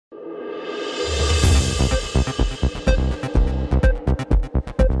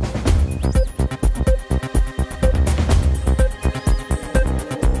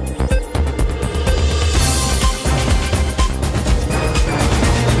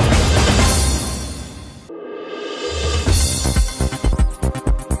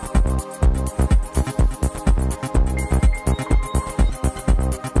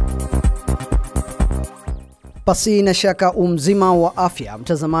Pasi na shaka umzima wa afya,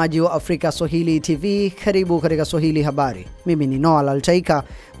 mtazamaji wa Afrika Swahili TV, karibu katika Swahili Habari. Mimi ni Noah Laltaika,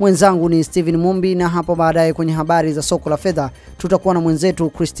 mwenzangu ni Steven Mumbi, na hapo baadaye kwenye habari za soko la fedha tutakuwa na mwenzetu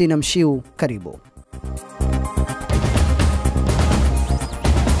Christina Mshiu. Karibu.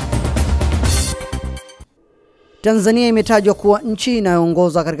 Tanzania imetajwa kuwa nchi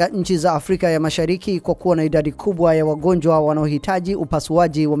inayoongoza katika nchi za Afrika ya Mashariki kwa kuwa na idadi kubwa ya wagonjwa wanaohitaji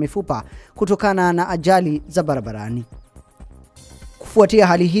upasuaji wa mifupa kutokana na ajali za barabarani. Kufuatia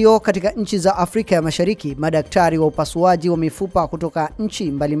hali hiyo, katika nchi za Afrika ya Mashariki, madaktari wa upasuaji wa mifupa kutoka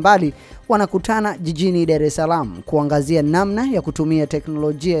nchi mbalimbali wanakutana jijini Dar es Salaam kuangazia namna ya kutumia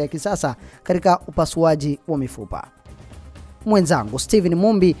teknolojia ya kisasa katika upasuaji wa mifupa. Mwenzangu Steven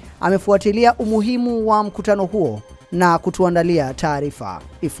Mumbi amefuatilia umuhimu wa mkutano huo na kutuandalia taarifa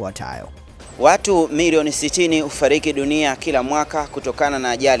ifuatayo. Watu milioni 60 hufariki dunia kila mwaka kutokana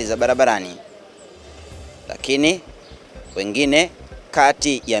na ajali za barabarani. Lakini wengine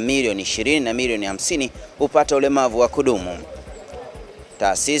kati ya milioni 20 na milioni 50 hupata ulemavu wa kudumu.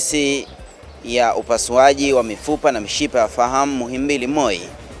 Taasisi ya upasuaji wa mifupa na mishipa ya fahamu Muhimbili Moi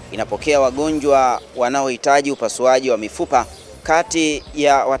inapokea wagonjwa wanaohitaji upasuaji wa mifupa kati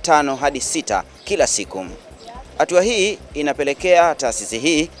ya 5 hadi 6 kila siku. Hatua hii inapelekea taasisi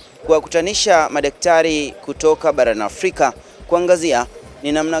hii kuwakutanisha madaktari kutoka barani Afrika kuangazia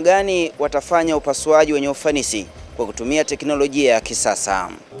ni namna gani watafanya upasuaji wenye ufanisi kwa kutumia teknolojia ya kisasa.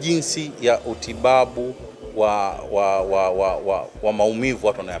 Jinsi ya utibabu wa maumivu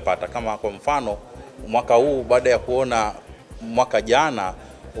watu wanayopata. Kama kwa mfano mwaka huu, baada ya kuona mwaka jana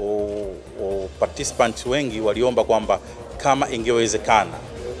participants wengi waliomba kwamba kama ingewezekana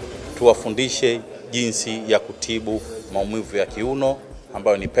tuwafundishe jinsi ya kutibu maumivu ya kiuno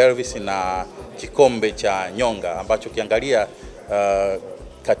ambayo ni pelvis na kikombe cha nyonga, ambacho kiangalia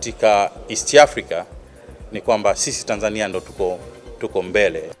katika East Africa ni kwamba sisi Tanzania ndo tuko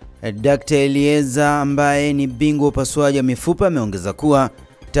mbele. Dr. Elieza ambaye ni bingwa upasuaji wa mifupa ameongeza kuwa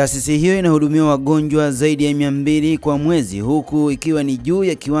taasisi hiyo inahudumia wagonjwa zaidi ya 200 kwa mwezi, huku ikiwa ni juu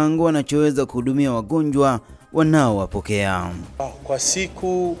ya kiwango wanachoweza kuhudumia wagonjwa wanaowapokea.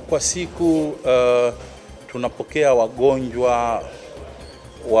 Kwa siku tunapokea wagonjwa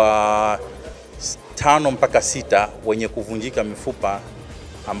wa 5 mpaka 6 wenye kuvunjika mifupa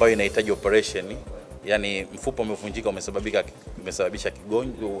ambayo inahitaji operation. Yani mfupa umevunjika, umesababisha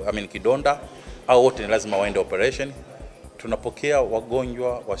kidonda, au wote ni lazima waende operation. Tunapokea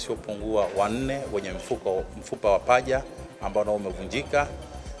wagonjwa wasiopungua 4 wenye mfupa wa paja ambao nao umevunjika,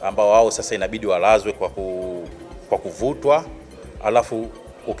 ambao wao sasa inabidi walazwe kwa kuvutwa. Alafu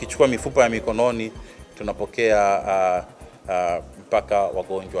ukichukua mifupa ya mikononi tunapokea mpaka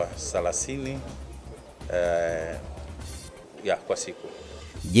wagonjwa 30 kwa siku.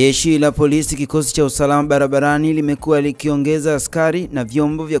 Jeshi la polisi kikosi cha usalama barabarani limekuwa likiongeza askari na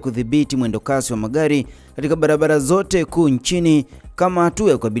vyombo vya kudhibiti mwendokasi wa magari katika barabara zote kuu nchini kama hatua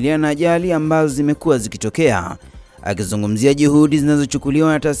ya kukabiliana na ajali ambazo zimekuwa zikitokea. Akizungumzia juhudi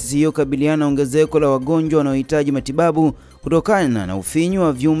zinazochukuliwa na taasisi hiyo kukabiliana na ongezeko la wagonjwa wanaohitaji matibabu kutokana na ufinyu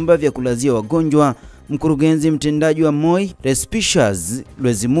wa vyumba vya kulazia wagonjwa, mkurugenzi mtendaji wa Moi Respicious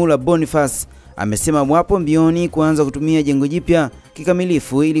Lwezimula Boniface amesema wapo mbioni kuanza kutumia jengo jipya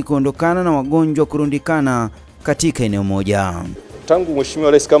kikamilifu ili kuondokana na wagonjwa kurundikana katika eneo moja. Tangu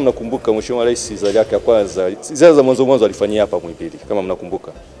Mheshimiwa Rais, kama mnakumbuka, Mheshimiwa Rais zile yake ya kwanza, zile za mwanzo alifanyia hapa Muhimbili kama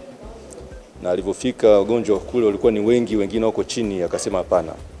mnakumbuka. Na alivyofika wagonjwa kule walikuwa ni wengi, wengine wako chini, akasema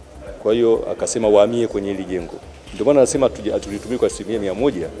hapana. Kwa hiyo akasema wahamie kwenye hili jengo. Ndio maana anasema tulitumia kwa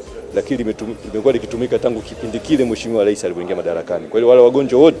 100%, lakini limekuwa likitumika tangu kipindi kile Mheshimiwa Rais alipoingia madarakani. Kwa hiyo wale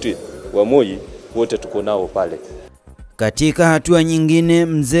wagonjwa wote wa Moi wote tuko nao pale. Katika hatua nyingine,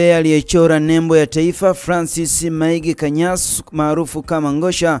 mzee aliyechora nembo ya taifa Francis Maige Kanyas maarufu kama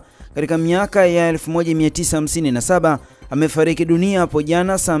Ngosha katika miaka ya 1957 amefariki dunia hapo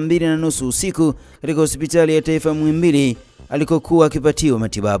jana saa 2:30 usiku katika hospitali ya taifa Muhimbili alikokuwa akipatiwa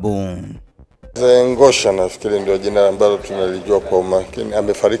matibabu. Ngosha nafikiri ndio jina ambalo tunalijua kwa umakini.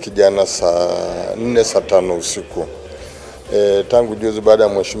 Amefariki jana saa 4 saa 5 usiku. Tangu juzi baada ya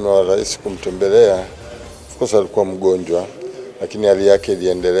Mheshimiwa Rais kumtembelea, of course alikuwa mgonjwa, lakini hali yake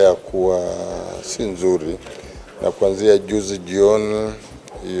iliendelea kuwa si nzuri, na kuanzia juzi jioni,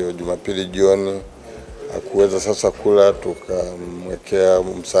 hiyo Jumapili jioni, hakuweza sasa kula, tukamwekea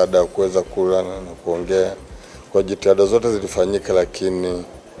msaada wa kuweza kula na kuongea. Kwa jitihada zote zilifanyika, lakini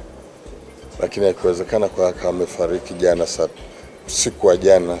haikuwezekana, kwa amefariki jana usiku wa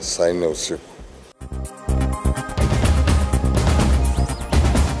jana saa 4 usiku.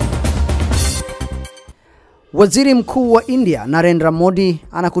 Waziri Mkuu wa India Narendra Modi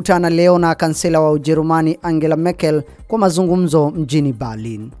anakutana leo na kansela wa Ujerumani Angela Merkel kwa mazungumzo mjini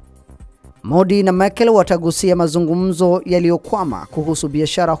Berlin. Modi na Merkel watagusia mazungumzo yaliyokwama kuhusu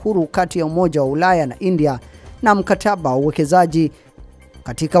biashara huru kati ya Umoja wa Ulaya na India na mkataba wa uwekezaji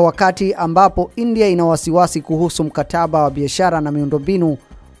katika wakati ambapo India ina wasiwasi kuhusu mkataba wa biashara na miundombinu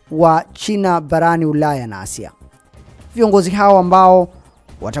wa China barani Ulaya na Asia. Viongozi hao ambao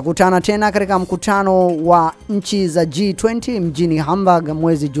watakutana tena katika mkutano wa nchi za G20 mjini Hamburg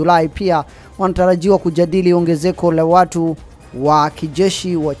mwezi Julai pia wanatarajiwa kujadili ongezeko la watu wa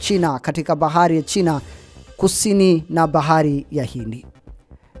kijeshi wa China katika bahari ya China kusini na bahari ya Hindi.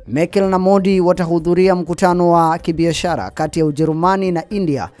 Merkel na Modi watahudhuria mkutano wa kibiashara kati ya Ujerumani na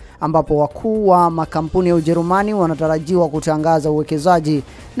India ambapo wakuu wa makampuni ya Ujerumani wanatarajiwa kutangaza uwekezaji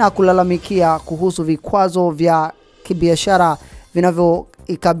na kulalamikia kuhusu vikwazo vya kibiashara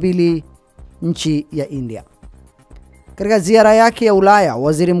vinavyoikabili nchi ya India. Katika ziara yake ya Ulaya,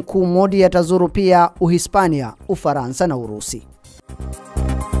 Waziri Mkuu Modi atazuru pia Uhispania, Ufaransa na Urusi.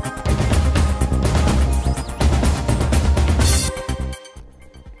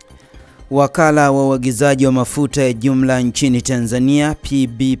 Wakala wa uagizaji wa mafuta ya jumla nchini Tanzania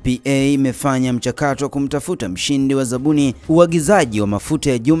PBPA imefanya mchakato wa kumtafuta mshindi wa zabuni uagizaji wa mafuta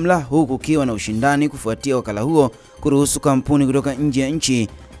ya jumla, huku kiwa na ushindani kufuatia wakala huo kuruhusu kampuni kutoka nje ya nchi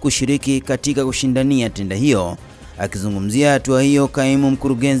kushiriki katika kushindania tenda hiyo. Akizungumzia hatua hiyo, kaimu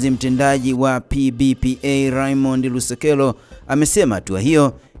mkurugenzi mtendaji wa PBPA Raymond Lusekelo amesema hatua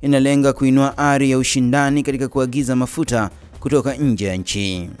hiyo inalenga kuinua ari ya ushindani katika kuagiza mafuta kutoka nje ya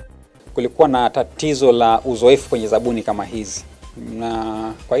nchi. Kulikuwa na tatizo la uzoefu kwenye zabuni kama hizi,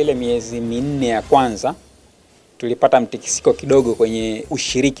 na kwa ile miezi 4 ya kwanza tulipata mtikisiko kidogo kwenye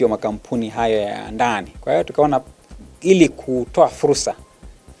ushiriki wa makampuni hayo ya ndani. Kwa hiyo tukaona ili kutoa fursa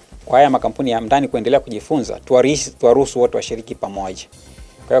kwa haya makampuni ya ndani kuendelea kujifunza, tuwaruhusu wote washiriki pamoja.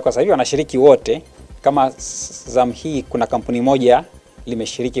 Kwa hiyo kwa sasa hivi wanashiriki wote. Kama zamu hii kuna kampuni moja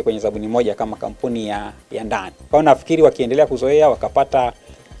limeshiriki kwenye zabuni moja kama kampuni ya ndani. Kwa hiyo nafikiri wakiendelea kuzoea wakapata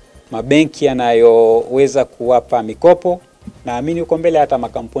mabenki yanayoweza kuwapa mikopo, naamini huko mbele hata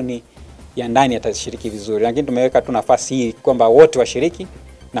makampuni ya ndani yatashiriki vizuri. Lakini tumeweka tu nafasi hii kwamba wote washiriki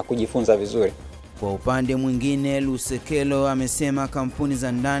na kujifunza vizuri. Kwa upande mwingine, Lusekelo amesema kampuni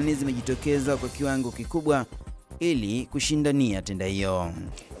za ndani zimejitokeza kwa kiwango kikubwa ili kushindania tenda hiyo.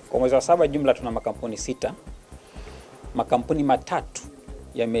 Kwa mwezi wa 7 jumla tuna makampuni 6. Makampuni 3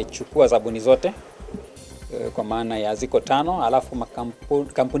 yamechukua zabuni zote, kwa maana ya ziko 5, alafu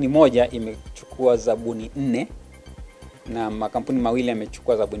kampuni moja imechukua zabuni 4 na makampuni 2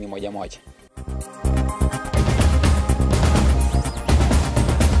 yamechukua zabuni moja.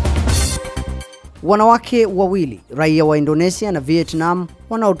 Wanawake wawili raia wa Indonesia na Vietnam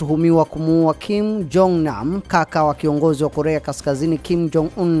wanaotuhumiwa kumuua Kim Jong Nam, kaka wa kiongozi wa Korea Kaskazini Kim Jong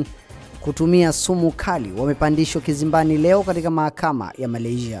Un, kutumia sumu kali wamepandishwa kizimbani leo katika mahakama ya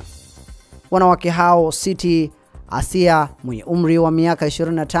Malaysia. Wanawake hao Siti Asia mwenye umri wa miaka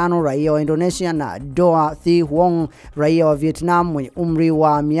 25 raia wa Indonesia na Doa Thi Wong raia wa Vietnam mwenye umri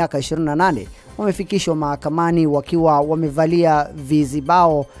wa miaka 28 wamefikishwa mahakamani wakiwa wamevalia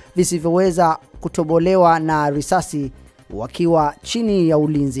vizibao visivyoweza kutobolewa na risasi, wakiwa chini ya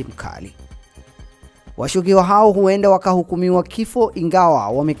ulinzi mkali. Washukiwa hao huenda wakahukumiwa kifo, ingawa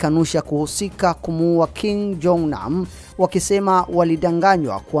wamekanusha kuhusika kumuua Kim Jong Nam, wakisema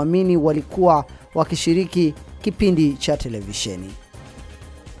walidanganywa kuamini walikuwa wakishiriki kipindi cha televisheni.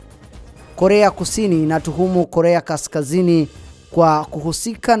 Korea Kusini inatuhumu Korea Kaskazini kwa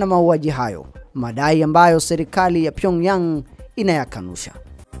kuhusika na mauaji hayo, madai ambayo serikali ya Pyongyang inayakanusha.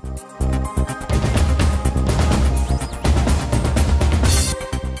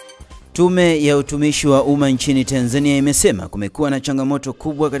 Tume ya utumishi wa umma nchini Tanzania imesema kumekuwa na changamoto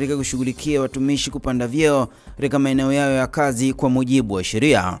kubwa katika kushughulikia watumishi kupanda vyeo katika maeneo yao ya kazi kwa mujibu wa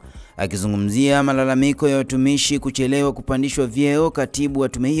sheria. Akizungumzia malalamiko ya watumishi kuchelewa kupandishwa vyeo, katibu wa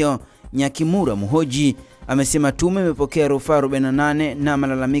tume hiyo Nyakimura Muhoji amesema tume imepokea rufaa 48 na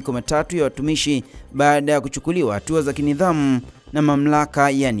malalamiko 3 ya watumishi baada ya kuchukuliwa hatua za kinidhamu na mamlaka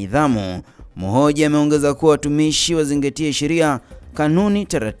ya nidhamu. Muhoji ameongeza kuwa watumishi wazingatie sheria, kanuni,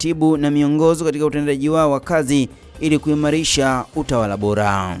 taratibu na miongozo katika utendaji wao wa kazi ili kuimarisha utawala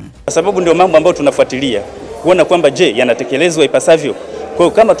bora. Kwa sababu ndio mambo ambayo tunafuatilia kuona kwamba je, yanatekelezwa ipasavyo. Kwa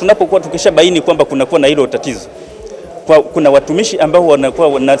hiyo kama tunapokuwa tukishabaini kwamba kunakuwa na hilo tatizo, kuna watumishi ambao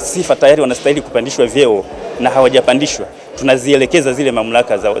wanakuwa na sifa tayari wanastahili kupandishwa vyeo na hawajapandishwa, tunazielekeza zile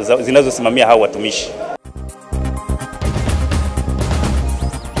mamlaka zinazosimamia hao watumishi.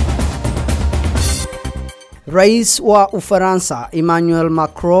 Rais wa Ufaransa Emmanuel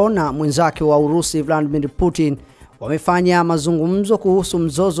Macron na mwenzake wa Urusi Vladimir Putin wamefanya mazungumzo kuhusu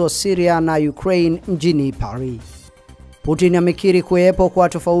mzozo wa Syria na Ukraine mjini Paris. Putin amekiri kuwepo kwa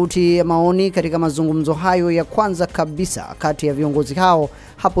tofauti ya maoni katika mazungumzo hayo ya kwanza kabisa kati ya viongozi hao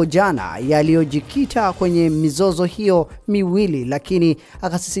hapo jana yaliyojikita kwenye mizozo hiyo miwili, lakini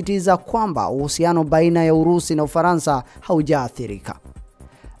akasisitiza kwamba uhusiano baina ya Urusi na Ufaransa haujaathirika.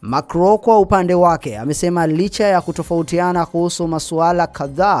 Macron kwa upande wake amesema licha ya kutofautiana kuhusu masuala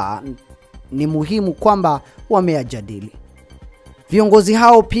kadhaa, ni muhimu kwamba wameyajadili. Viongozi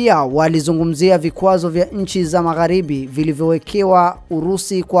hao pia walizungumzia vikwazo vya nchi za magharibi vilivyowekewa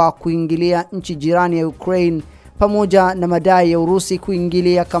Urusi kwa kuingilia nchi jirani ya Ukraine, pamoja na madai ya Urusi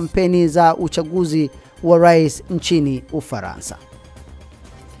kuingilia kampeni za uchaguzi wa rais nchini Ufaransa.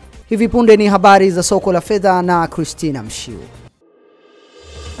 Hivi punde ni habari za soko la fedha na Christina Mshiu.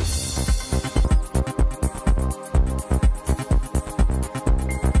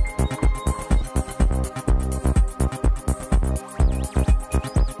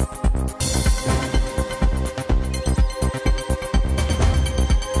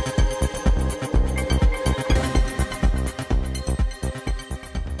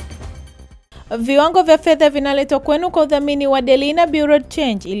 Viwango vya fedha vinaletwa kwenu kwa udhamini wa Delina Bureau de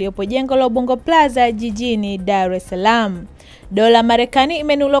Change iliyopo jengo la Ubungo Plaza jijini Dar es Salaam. Dola Marekani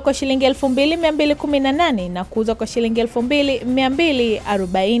imenunuliwa kwa shilingi 2218 na kuuzwa kwa shilingi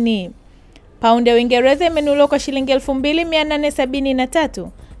 2240. Paundi ya Uingereza imenunuliwa kwa shilingi 2873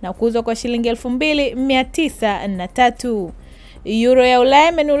 na kuuzwa kwa shilingi 2903. Euro ya Ulaya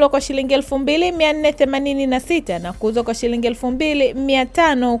imenunuliwa kwa shilingi 2486 na kuuzwa kwa shilingi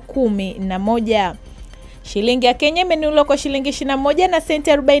 2511. Shilingi ya Kenya imenunuliwa kwa shilingi 21 na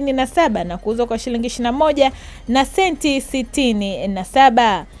senti 47 na kuuzwa kwa shilingi 21 na senti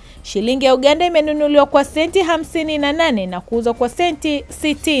 67. Shilingi ya Uganda imenunuliwa kwa senti 58 na kuuzwa kwa senti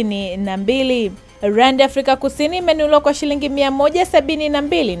 62. Rand Afrika Kusini imenunuliwa kwa shilingi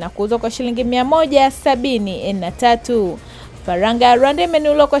 172 na kuuzwa kwa shilingi 173. Faranga ya Rwanda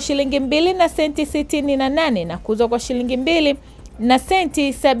imenunuliwa kwa shilingi 2 na senti 68 na kuuzwa kwa shilingi 2 na senti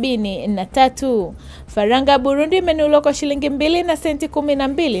 73. Faranga ya Burundi imenunuliwa kwa shilingi 2 na senti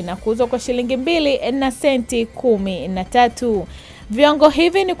 12 na kuuzwa kwa shilingi 2 na senti 13. Viwango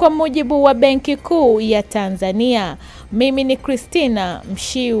hivi ni kwa mujibu wa Benki Kuu ya Tanzania. Mimi ni Christina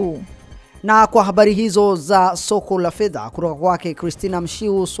Mshiu. Na kwa habari hizo za soko la fedha kutoka kwake Christina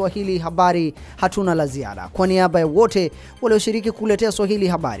Mshiu, Swahili Habari, hatuna la ziada. Kwa niaba ya wote walioshiriki kuletea Swahili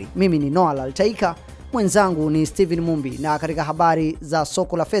Habari, mimi ni Noah Laltaika, mwenzangu ni Steven Mumbi, na katika habari za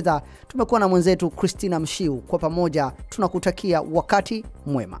soko la fedha tumekuwa na mwenzetu Christina Mshiu. Kwa pamoja tunakutakia wakati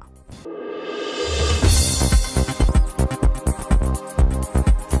mwema.